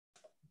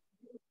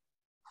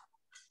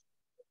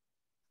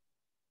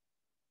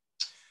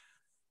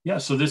Yeah,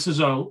 so this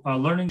is a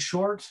learning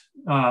short,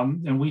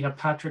 and we have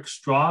Patrick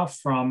Straw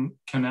from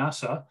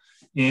CANASA,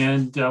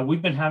 and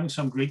we've been having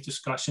some great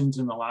discussions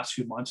in the last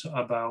few months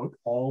about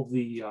all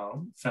the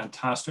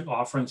fantastic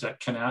offerings that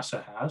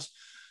CANASA has.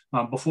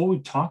 Before we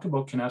talk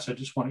about CANASA, I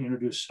just want to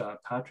introduce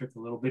Patrick a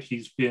little bit.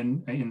 He's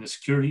been in the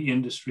security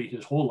industry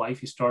his whole life.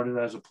 He started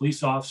as a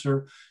police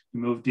officer. He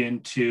moved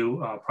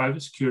into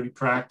private security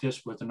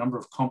practice with a number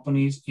of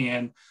companies,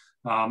 and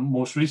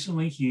most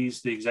recently,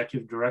 he's the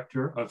executive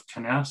director of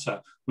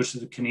CANASA, which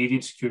is the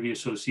Canadian Security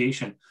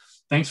Association.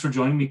 Thanks for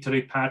joining me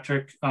today,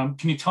 Patrick.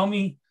 Can you tell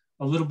me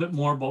a little bit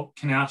more about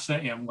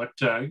CANASA and what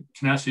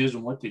CANASA is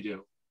and what they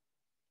do?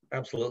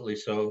 Absolutely.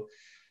 So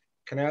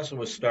CANASA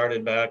was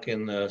started back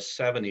in the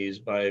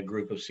 70s by a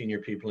group of senior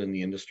people in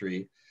the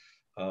industry.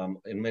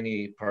 In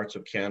many parts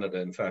of Canada,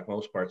 in fact,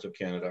 most parts of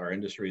Canada, our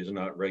industry is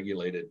not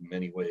regulated in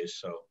many ways.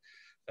 So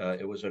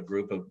it was a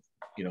group of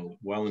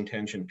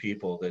well-intentioned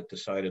people that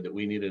decided that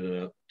we needed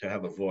to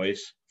have a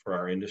voice for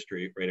our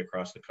industry right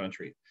across the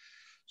country.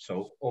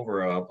 So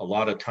over a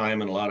lot of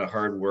time and a lot of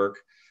hard work,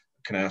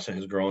 CANASA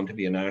has grown to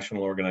be a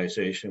national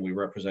organization. We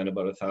represent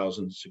about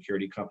 1,000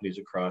 security companies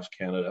across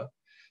Canada.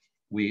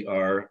 We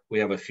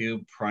have a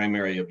few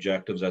primary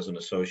objectives as an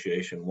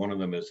association. One of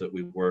them is that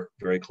we work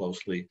very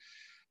closely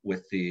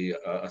with the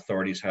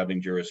authorities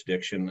having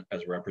jurisdiction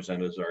as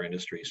representatives of our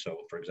industry. So,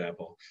 for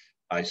example,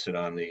 I sit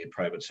on the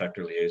private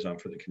sector liaison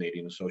for the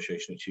Canadian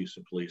Association of Chiefs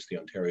of Police, the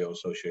Ontario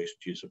Association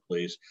of Chiefs of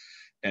Police,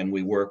 and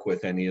we work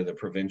with any of the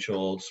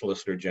provincial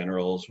solicitor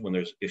generals when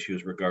there's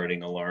issues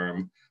regarding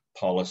alarm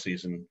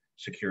policies and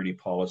security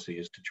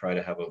policies to try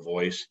to have a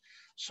voice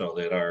so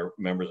that our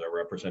members are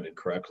represented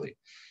correctly.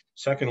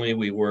 Secondly,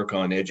 we work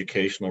on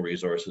educational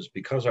resources.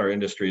 Because our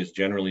industry is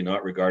generally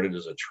not regarded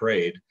as a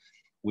trade,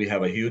 we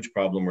have a huge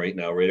problem right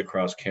now right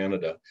across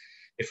Canada.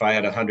 If I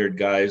had 100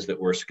 guys that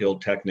were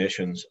skilled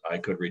technicians, I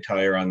could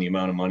retire on the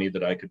amount of money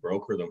that I could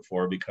broker them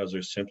for, because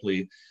there's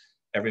simply,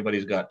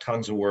 everybody's got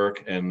tons of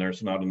work and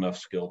there's not enough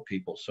skilled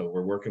people. So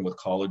we're working with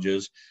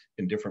colleges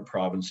in different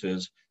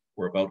provinces.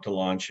 We're about to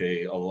launch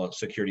a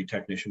security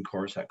technician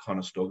course at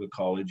Conestoga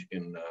College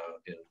in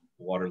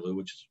Waterloo,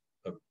 which is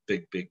a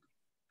big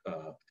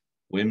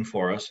win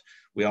for us.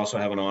 We also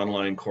have an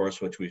online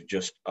course, which we've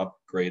just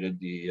upgraded,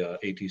 the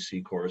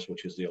ATC course,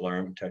 which is the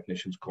Alarm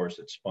Technicians course.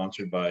 It's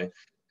sponsored by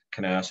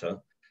CANASA.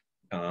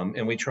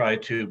 And we try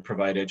to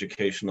provide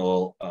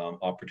educational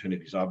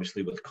opportunities.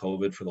 Obviously, with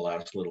COVID for the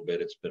last little bit,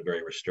 it's been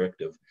very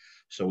restrictive.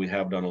 So we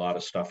have done a lot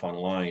of stuff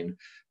online,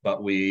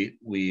 but we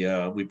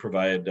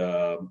provide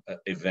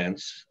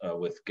events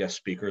with guest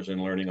speakers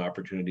and learning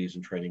opportunities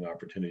and training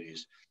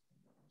opportunities.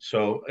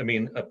 So, I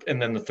mean,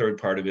 and then the third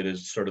part of it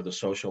is sort of the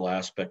social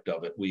aspect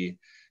of it.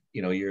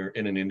 You're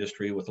in an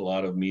industry with a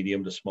lot of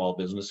medium to small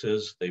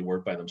businesses. They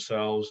work by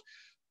themselves.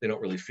 They don't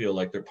really feel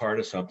like they're part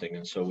of something.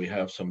 And so we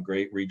have some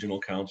great regional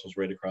councils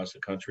right across the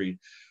country.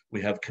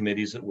 We have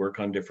committees that work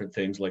on different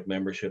things like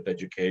membership,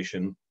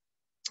 education,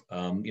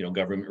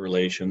 government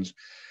relations.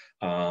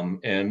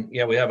 And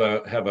yeah, we have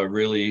a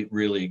really,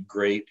 really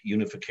great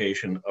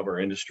unification of our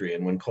industry.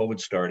 And when COVID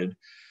started,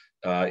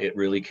 it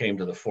really came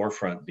to the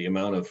forefront, the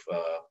amount of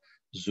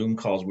Zoom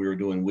calls we were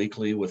doing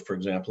weekly with, for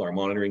example, our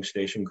monitoring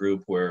station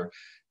group, where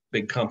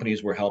big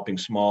companies were helping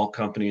small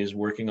companies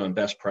working on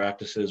best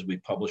practices. We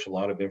publish a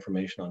lot of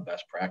information on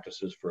best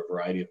practices for a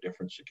variety of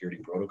different security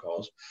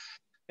protocols.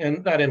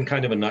 And that, in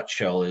kind of a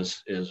nutshell,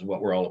 is what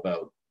we're all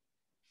about.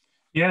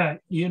 Yeah,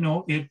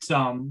 it's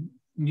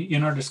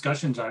in our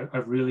discussions,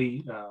 I've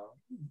really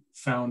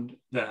found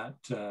that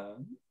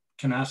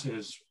CANASA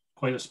is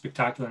quite a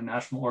spectacular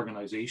national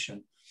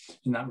organization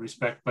in that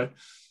respect. But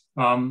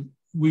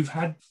we've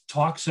had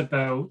talks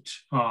about,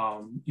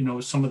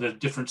 some of the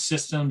different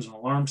systems and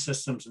alarm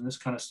systems and this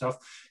kind of stuff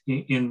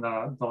in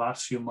the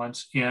last few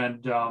months.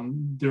 And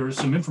there is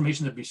some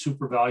information that'd be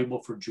super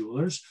valuable for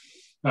jewelers.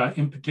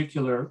 In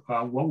particular,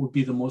 what would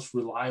be the most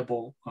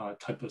reliable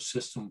type of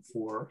system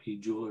for a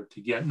jeweler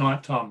to get?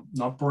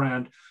 Not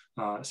brand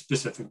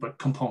specific, but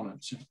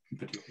components in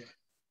particular.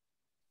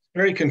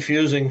 Very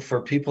confusing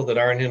for people that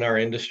aren't in our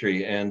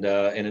industry, and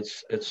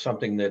it's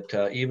something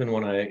that even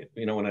when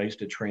I used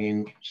to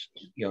train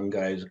young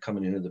guys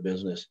coming into the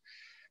business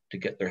to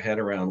get their head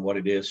around what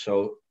it is.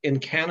 So in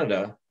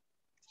Canada,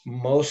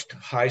 most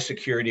high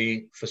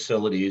security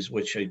facilities,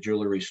 which a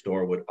jewelry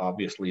store would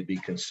obviously be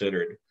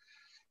considered,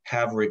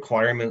 have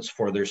requirements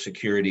for their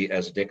security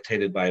as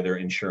dictated by their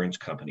insurance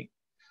company.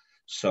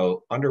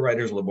 So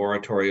Underwriters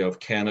Laboratory of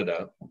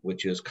Canada,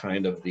 which is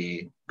kind of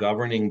the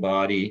governing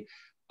body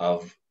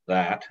of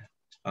that,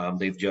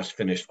 they've just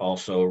finished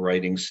also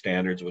writing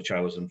standards, which I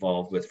was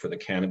involved with for the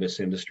cannabis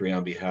industry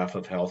on behalf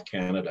of Health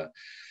Canada.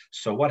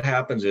 So what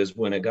happens is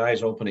when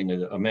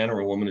a man or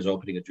a woman is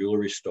opening a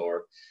jewelry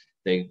store,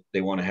 they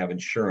want to have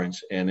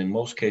insurance. And in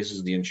most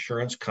cases, the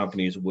insurance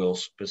companies will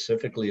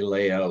specifically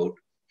lay out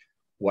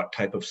what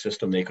type of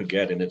system they could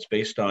get. And it's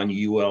based on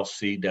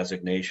ULC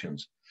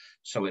designations.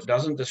 So it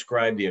doesn't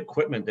describe the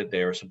equipment that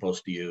they are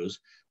supposed to use,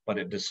 but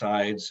it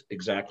decides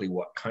exactly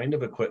what kind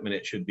of equipment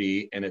it should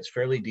be, and it's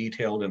fairly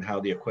detailed in how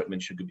the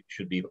equipment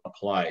should be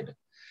applied.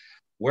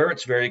 Where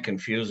it's very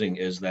confusing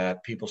is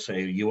that people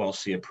say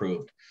ULC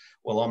approved.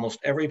 Well, almost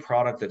every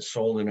product that's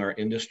sold in our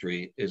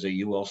industry is a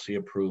ULC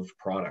approved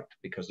product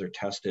because they're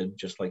tested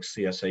just like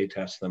CSA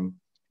tests them,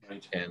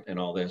 right, and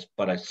all this.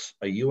 But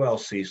a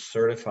ULC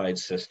certified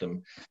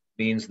system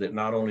means that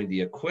not only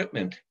the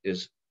equipment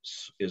is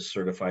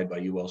certified by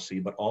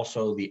ULC, but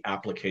also the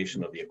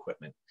application of the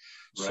equipment.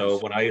 Right. So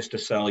when I used to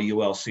sell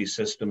ULC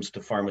systems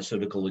to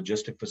pharmaceutical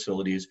logistic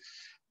facilities,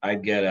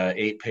 I'd get an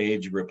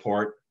 8-page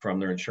report from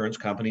their insurance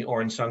company,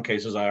 or in some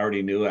cases I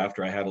already knew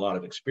after I had a lot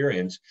of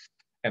experience,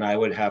 and I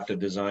would have to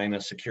design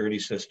a security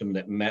system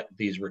that met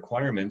these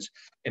requirements.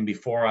 And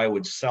before I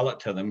would sell it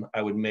to them,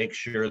 I would make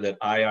sure that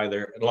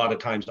a lot of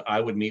times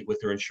I would meet with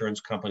their insurance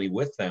company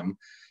with them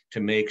to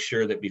make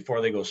sure that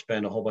before they go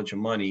spend a whole bunch of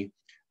money,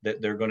 that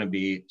they're going to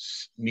be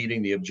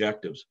meeting the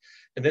objectives.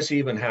 And this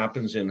even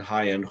happens in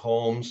high-end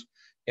homes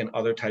and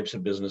other types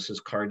of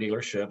businesses, car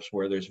dealerships,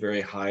 where there's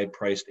very high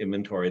priced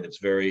inventory that's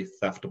very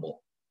theftable.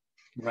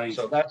 Right.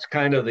 So that's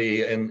kind of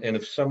and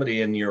if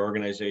somebody in your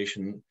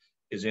organization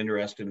is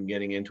interested in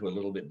getting into a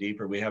little bit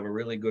deeper, we have a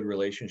really good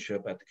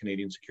relationship at the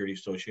Canadian Security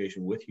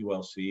Association with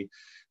ULC.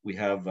 We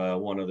have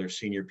one of their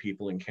senior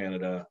people in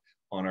Canada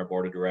on our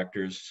board of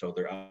directors, so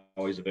they're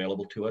always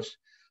available to us.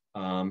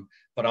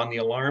 But on the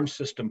alarm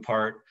system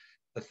part,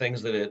 the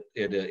things that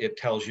it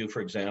tells you,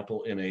 for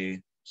example, in a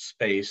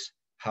space,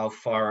 how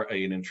far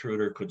an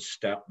intruder could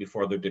step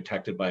before they're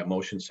detected by a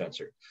motion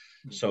sensor.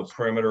 So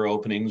perimeter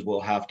openings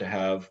will have to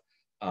have,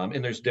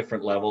 and there's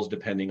different levels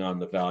depending on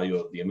the value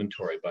of the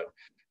inventory, but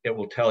it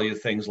will tell you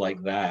things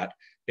like that.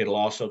 It'll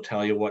also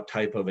tell you what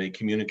type of a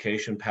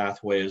communication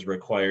pathway is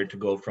required to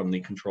go from the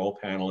control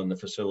panel in the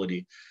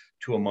facility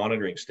to a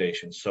monitoring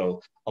station.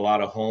 So a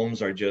lot of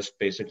homes are just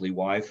basically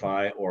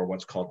Wi-Fi or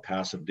what's called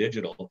passive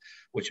digital,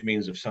 which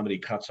means if somebody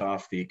cuts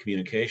off the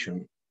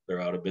communication,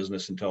 they're out of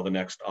business until the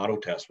next auto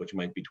test, which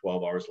might be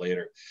 12 hours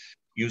later.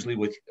 Usually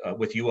with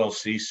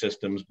ULC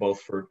systems,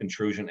 both for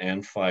intrusion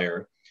and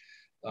fire,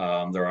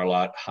 there are a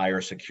lot higher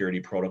security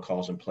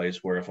protocols in place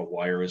where if a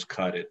wire is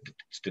cut,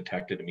 it's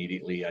detected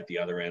immediately at the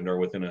other end, or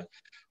within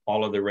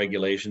all of the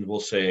regulations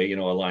will say,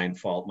 a line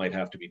fault might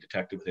have to be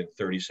detected within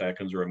 30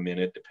 seconds or a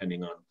minute,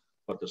 depending on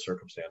what the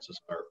circumstances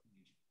are.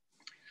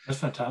 That's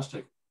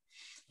fantastic.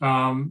 So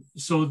one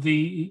of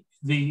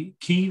the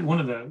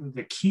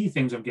key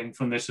things I'm getting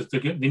from this is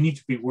they need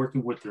to be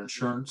working with their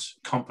insurance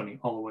company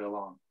all the way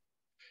along.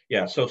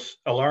 Yeah, so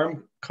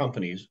alarm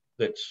companies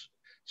that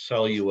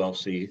sell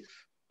ULC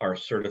are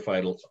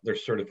certified. They're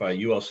certified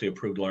ULC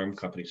approved alarm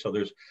companies. So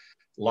there's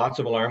lots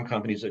of alarm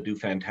companies that do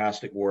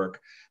fantastic work,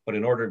 but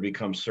in order to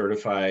become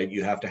certified,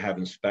 you have to have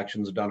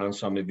inspections done on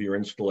some of your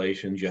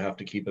installations. You have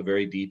to keep a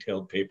very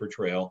detailed paper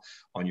trail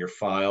on your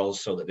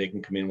files so that they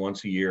can come in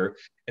once a year,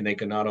 and they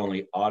can not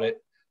only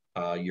audit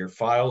your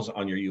files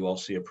on your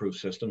ULC approved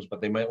systems, but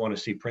they might want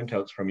to see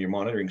printouts from your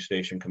monitoring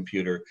station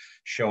computer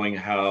showing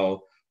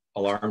how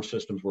alarm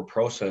systems were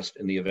processed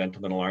in the event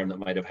of an alarm that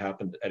might have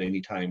happened at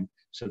any time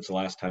since the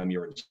last time you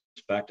were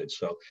inspected.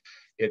 So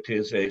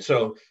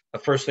the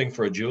first thing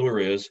for a jeweler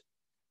is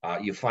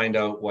you find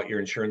out what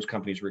your insurance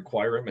company's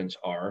requirements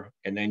are,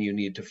 and then you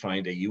need to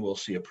find a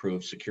ULC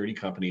approved security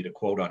company to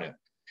quote on it.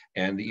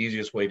 And the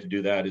easiest way to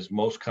do that is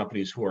most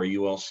companies who are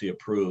ULC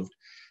approved,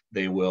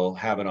 they will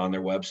have it on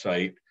their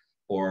website,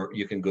 or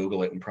you can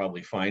Google it and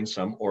probably find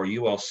some, or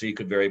ULC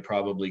could very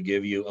probably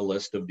give you a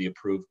list of the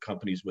approved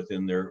companies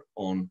within your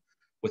own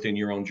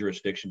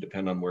jurisdiction,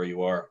 depending on where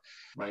you are.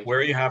 Right.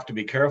 Where you have to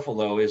be careful,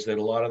 though, is that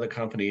a lot of the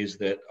companies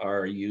that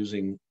are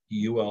using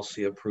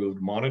ULC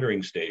approved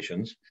monitoring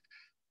stations,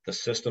 the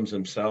systems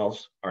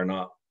themselves are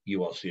not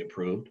ULC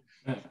approved,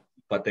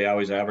 but they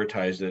always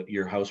advertise that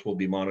your house will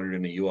be monitored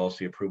in a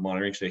ULC approved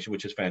monitoring station,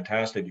 which is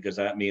fantastic because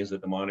that means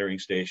that the monitoring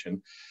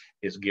station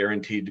is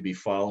guaranteed to be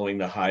following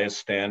the highest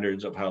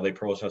standards of how they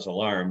process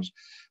alarms,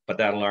 but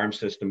that alarm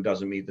system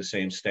doesn't meet the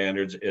same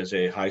standards as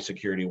a high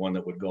security one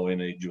that would go in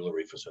a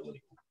jewelry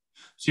facility.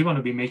 So you want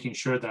to be making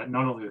sure that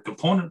not only the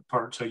component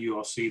parts are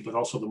ULC, but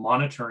also the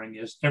monitoring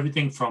is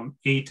everything from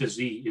A to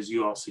Z is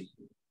ULC.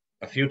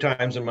 A few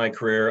times in my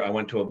career, I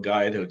went to a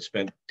guy who had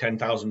spent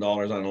 $10,000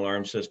 on an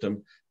alarm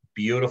system,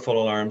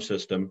 beautiful alarm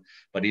system,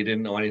 but he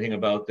didn't know anything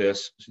about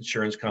this.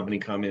 Insurance company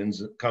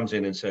comes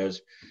in and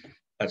says,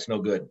 that's no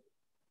good.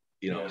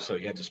 So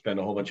you had to spend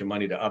a whole bunch of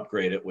money to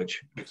upgrade it,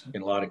 which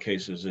in a lot of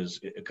cases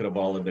it could have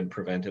all been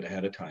prevented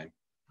ahead of time.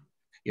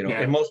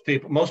 And most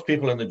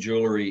people in the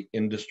jewelry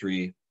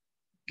industry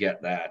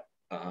get that.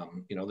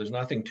 There's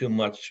nothing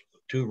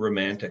too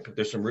romantic.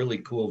 There's some really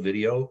cool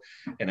video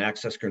and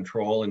access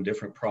control in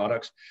different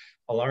products.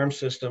 Alarm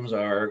systems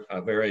are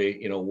a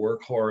very,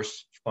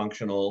 workhorse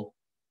functional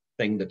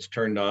thing that's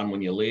turned on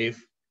when you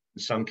leave.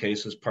 In some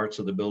cases, parts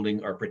of the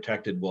building are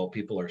protected while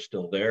people are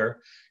still there.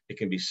 It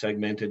can be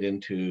segmented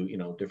into,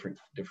 different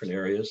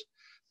areas,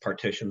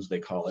 partitions they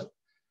call it.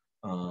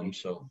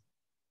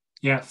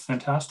 Yeah,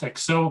 fantastic.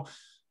 So,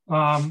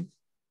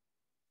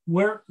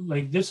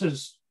 this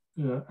is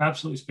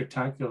absolutely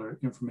spectacular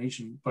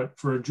information. But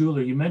for a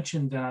jeweler, you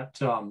mentioned that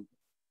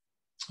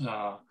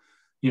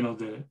you know,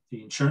 the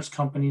insurance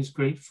company is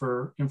great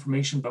for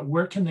information, but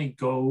where can they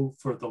go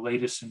for the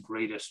latest and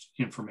greatest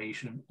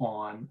information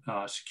on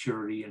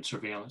security and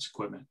surveillance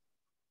equipment?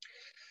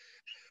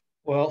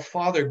 Well,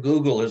 Father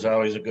Google is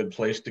always a good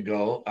place to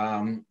go.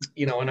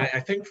 You know, and I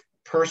think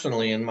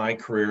personally in my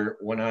career,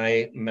 when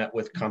I met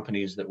with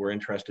companies that were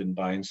interested in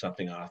buying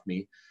something off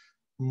me,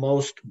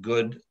 most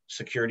good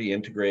security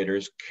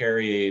integrators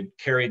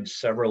carried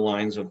several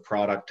lines of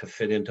product to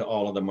fit into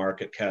all of the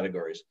market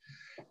categories.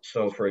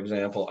 So, for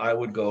example, I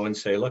would go and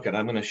say, look,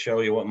 I'm going to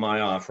show you what my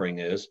offering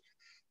is.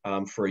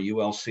 For a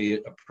ULC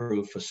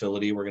approved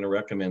facility, we're going to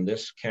recommend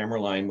this camera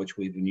line, which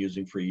we've been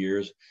using for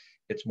years.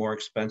 It's more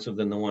expensive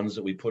than the ones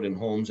that we put in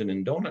homes and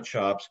in donut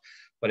shops,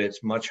 but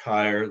it's much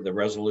higher. The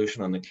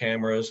resolution on the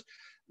cameras,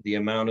 the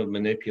amount of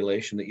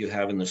manipulation that you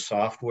have in the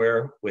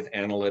software with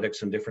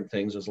analytics and different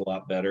things is a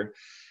lot better.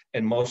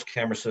 And most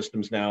camera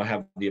systems now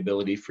have the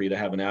ability for you to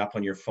have an app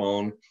on your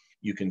phone.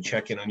 You can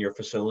check in on your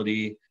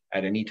facility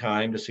at any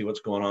time to see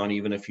what's going on,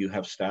 even if you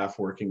have staff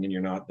working and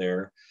you're not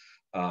there.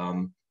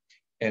 And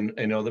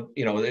I know that,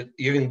 you know,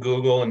 you can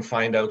Google and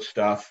find out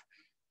stuff,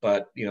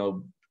 but, you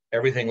know,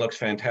 everything looks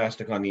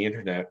fantastic on the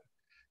internet.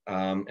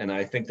 And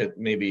I think that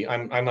maybe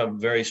I'm a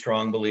very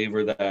strong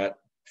believer that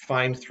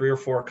find 3 or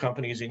 4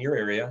 companies in your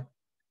area,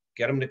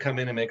 get them to come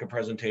in and make a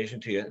presentation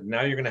to you.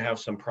 Now you're going to have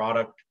some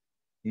product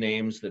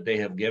names that they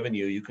have given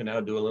you. You can now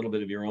do a little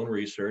bit of your own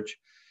research.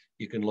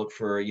 You can look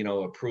for, you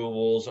know,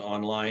 approvals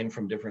online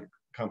from different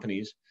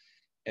companies.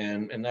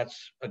 And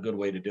that's a good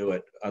way to do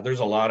it.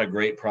 There's a lot of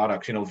great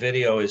products. You know,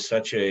 video is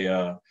such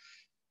a,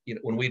 you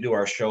know, when we do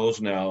our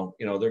shows now,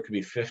 you know, there could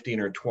be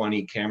 15 or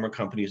 20 camera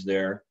companies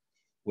there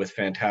with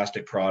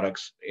fantastic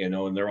products, you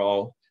know, and they're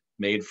all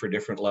made for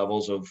different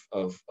levels of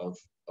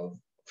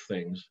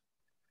things.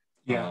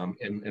 Yeah.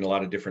 And a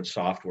lot of different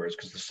softwares,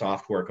 because the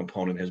software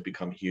component has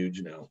become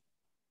huge now.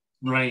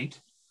 Right.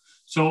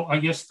 So I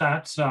guess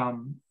that's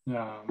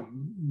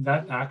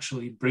that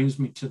actually brings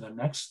me to the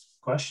next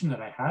question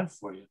that I had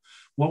for you.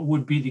 What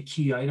would be the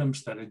key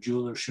items that a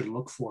jeweler should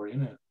look for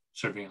in a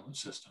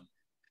surveillance system?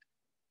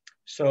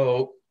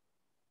 So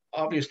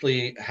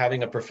obviously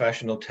having a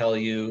professional tell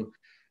you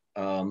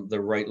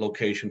the right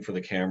location for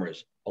the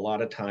cameras. A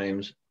lot of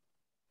times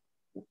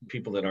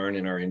people that aren't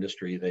in our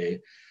industry,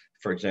 they,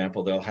 for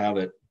example, they'll have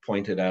it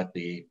pointed at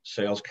the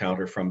sales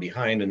counter from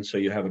behind. And so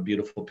you have a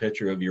beautiful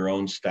picture of your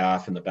own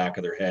staff in the back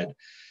of their head.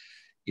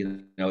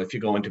 You know, if you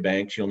go into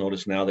banks, you'll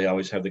notice now they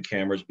always have the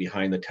cameras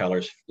behind the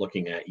tellers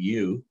looking at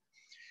you.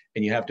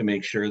 And you have to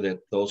make sure that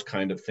those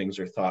kind of things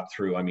are thought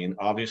through. I mean,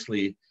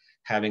 obviously,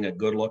 having a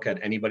good look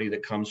at anybody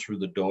that comes through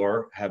the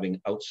door,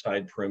 having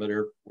outside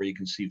perimeter where you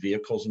can see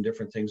vehicles and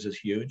different things is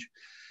huge.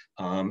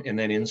 And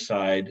then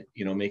inside,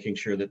 you know, making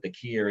sure that the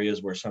key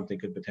areas where something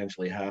could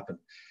potentially happen.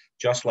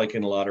 Just like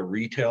in a lot of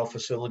retail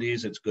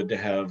facilities, it's good to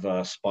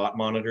have spot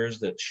monitors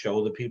that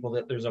show the people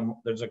that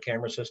there's a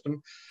camera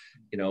system.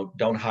 You know,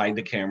 don't hide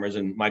the cameras.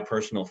 And my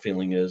personal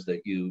feeling is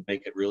that you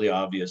make it really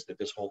obvious that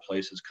this whole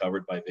place is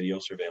covered by video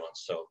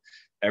surveillance. So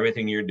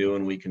everything you're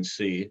doing, we can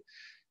see.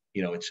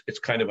 You know, it's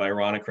kind of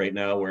ironic right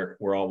now where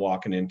we're all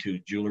walking into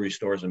jewelry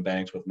stores and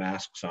banks with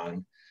masks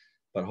on,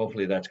 but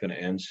hopefully that's going to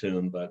end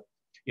soon. But,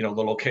 you know,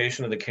 the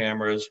location of the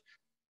cameras,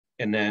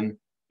 and then,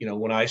 you know,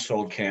 when I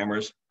sold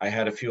cameras, I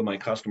had a few of my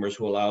customers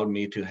who allowed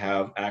me to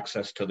have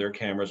access to their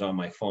cameras on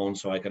my phone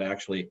so I could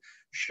actually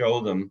show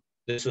them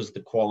this is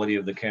the quality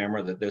of the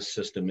camera that this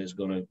system is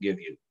going to give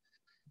you.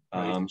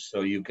 Right.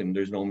 So you can,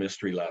 there's no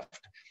mystery left.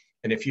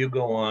 And if you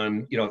go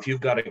on, you know, if you've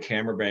got a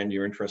camera brand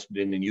you're interested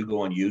in and you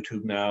go on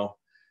YouTube now,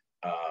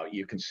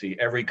 you can see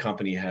every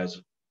company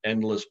has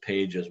endless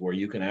pages where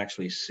you can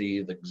actually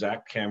see the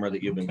exact camera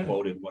that you've been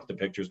quoted, what the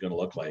picture is going to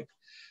look like.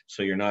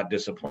 So you're not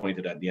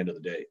disappointed at the end of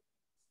the day.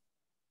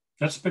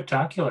 That's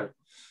spectacular.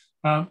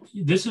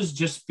 This has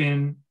just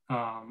been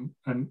a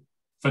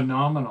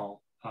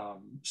phenomenal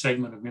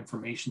segment of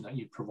information that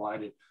you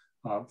provided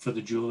for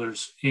the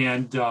jewelers.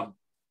 And I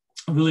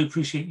really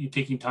appreciate you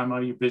taking time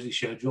out of your busy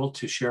schedule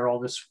to share all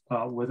this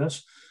with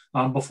us.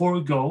 Before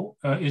we go,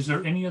 is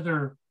there any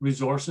other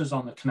resources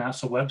on the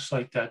CANASA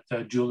website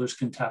that jewelers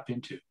can tap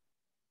into?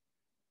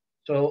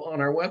 So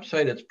on our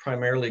website, it's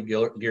primarily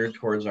geared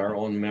towards our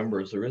own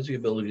members. There is the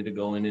ability to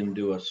go in and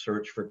do a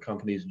search for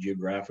companies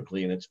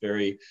geographically, and it's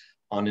very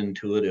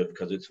unintuitive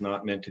because it's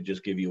not meant to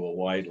just give you a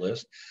wide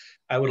list.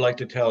 I would like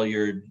to tell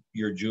your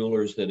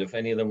jewelers that if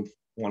any of them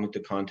wanted to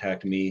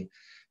contact me,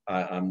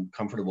 I'm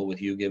comfortable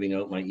with you giving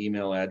out my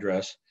email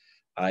address.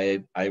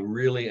 I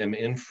really am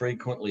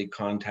infrequently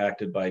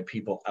contacted by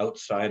people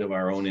outside of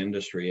our own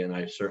industry, and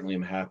I certainly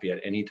am happy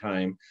at any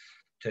time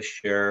to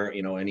share,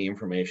 you know, any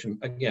information.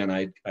 Again,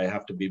 I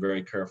have to be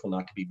very careful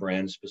not to be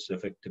brand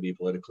specific, to be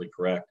politically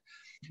correct,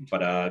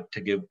 but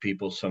to give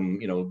people some,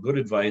 you know, good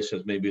advice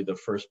as maybe the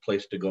first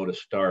place to go to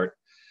start.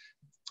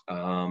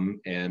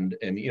 And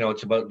you know,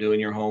 it's about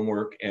doing your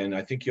homework. And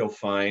I think you'll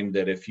find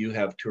that if you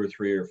have 2 or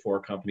 3 or 4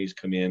 companies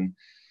come in,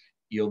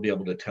 you'll be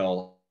able to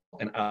tell.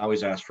 And I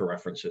always ask for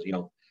references. You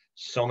know,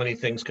 So many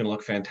things can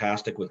look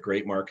fantastic with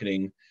great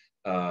marketing.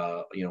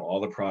 All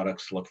the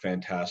products look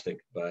fantastic,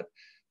 but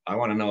I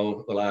want to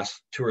know the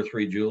last 2 or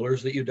 3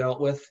 jewelers that you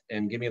dealt with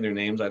and give me their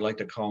names. I'd like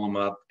to call them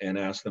up and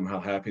ask them how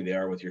happy they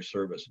are with your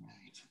service.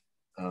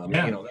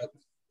 Yeah.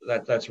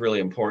 That's really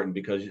important,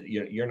 because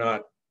you're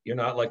not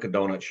like a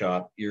donut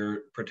shop.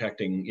 You're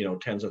protecting,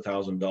 tens of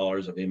thousands of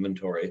dollars of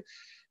inventory,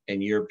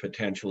 and you're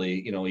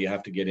potentially, you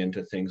have to get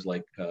into things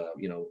like,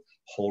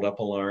 hold up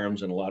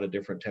alarms and a lot of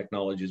different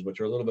technologies, which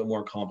are a little bit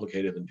more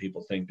complicated than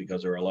people think,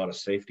 because there are a lot of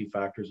safety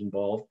factors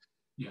involved.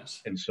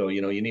 Yes. And so,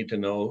 you need to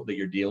know that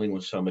you're dealing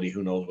with somebody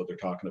who knows what they're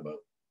talking about.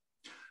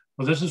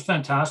 Well, this is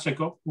fantastic.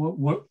 What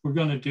we're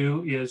going to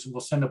do is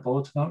we'll send a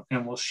bulletin out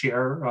and we'll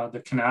share the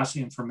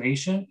CANASA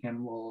information,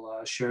 and we'll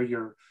share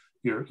your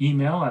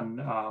email,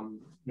 and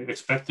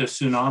expect a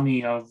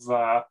tsunami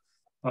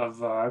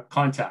of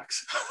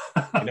contacts.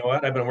 You know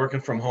what? I've been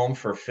working from home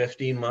for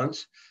 15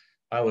 months.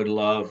 I would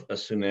love a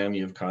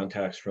tsunami of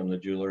contacts from the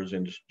jewelry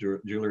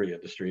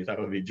industry. That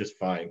would be just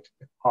fine.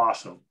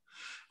 Awesome.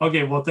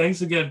 Okay. Well,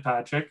 thanks again,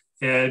 Patrick,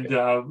 and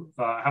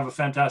have a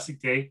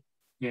fantastic day,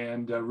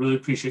 and really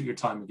appreciate your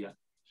time again.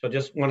 So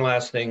just one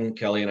last thing,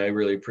 Kelly, and I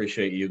really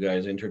appreciate you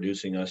guys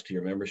introducing us to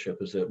your membership,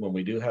 is that when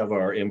we do have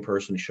our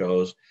in-person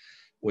shows,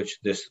 which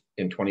this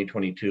in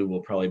 2022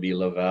 will probably be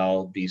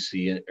Laval,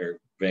 BC, or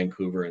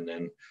Vancouver, and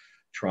then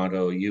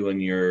Toronto, you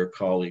and your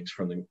colleagues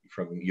from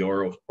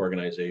your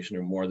organization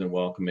are more than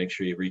welcome. Make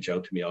sure you reach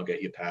out to me. I'll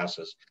get you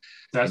passes.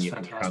 That's and you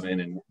fantastic. Can come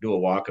in and do a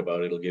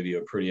walkabout. It'll give you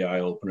a pretty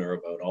eye opener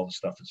about all the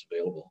stuff that's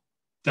available.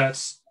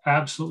 That's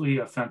absolutely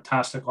a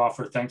fantastic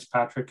offer. Thanks,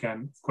 Patrick.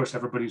 And of course,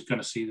 everybody's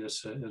going to see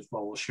this as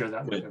well. We'll share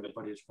that with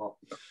everybody as well.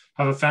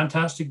 Have a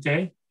fantastic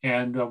day,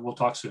 and we'll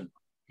talk soon.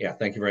 Yeah,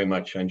 thank you very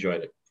much. I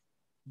enjoyed it.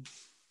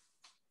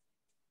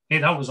 Hey,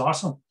 that was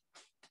awesome.